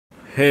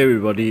Hey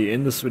everybody,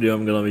 in this video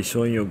I'm gonna be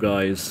showing you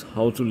guys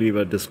how to leave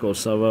a Discord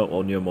server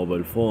on your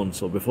mobile phone.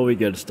 So before we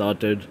get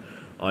started,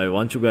 I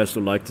want you guys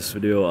to like this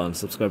video and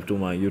subscribe to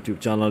my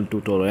YouTube channel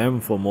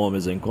TutoRealm for more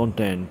amazing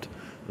content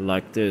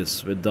like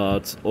this. With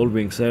that all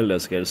being said,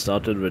 let's get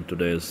started with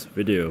today's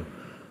video.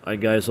 Alright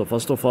guys, so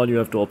first of all you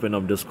have to open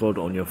up Discord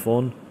on your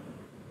phone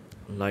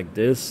like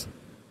this.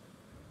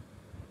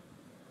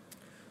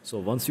 So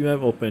once you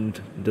have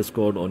opened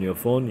Discord on your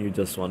phone, you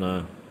just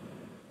wanna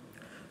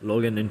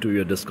log in into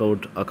your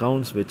Discord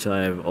accounts, which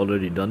I have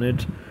already done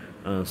it.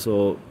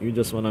 So you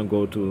just want to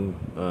go to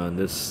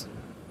this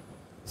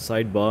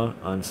sidebar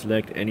and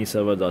select any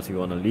server that you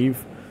want to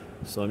leave.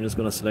 So I'm just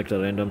going to select a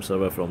random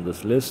server from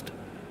this list.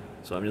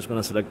 So I'm just going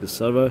to select this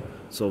server.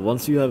 So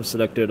once you have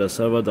selected a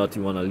server that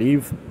you want to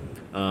leave,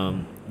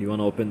 you want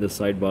to open the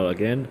sidebar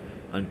again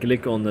and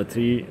click on the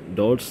three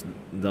dots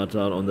that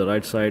are on the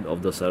right side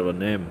of the server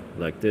name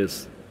like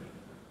this.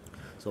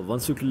 So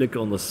once you click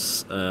on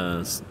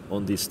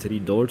these three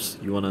dots,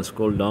 you want to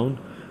scroll down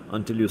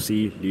until you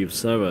see leave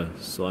server.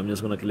 So I'm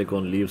just going to click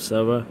on leave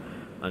server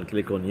and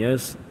click on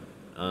yes,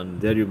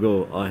 and there you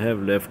go, I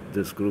have left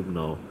this group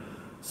now.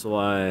 So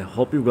I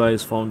hope you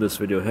guys found this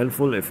video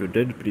helpful. If you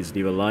did, please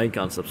leave a like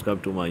and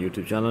subscribe to my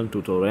YouTube channel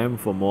TutoRealm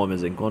for more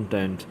amazing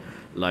content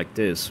like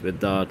this. With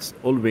that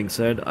all being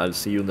said, I'll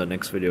see you in the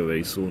next video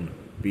very soon.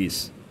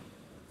 Peace.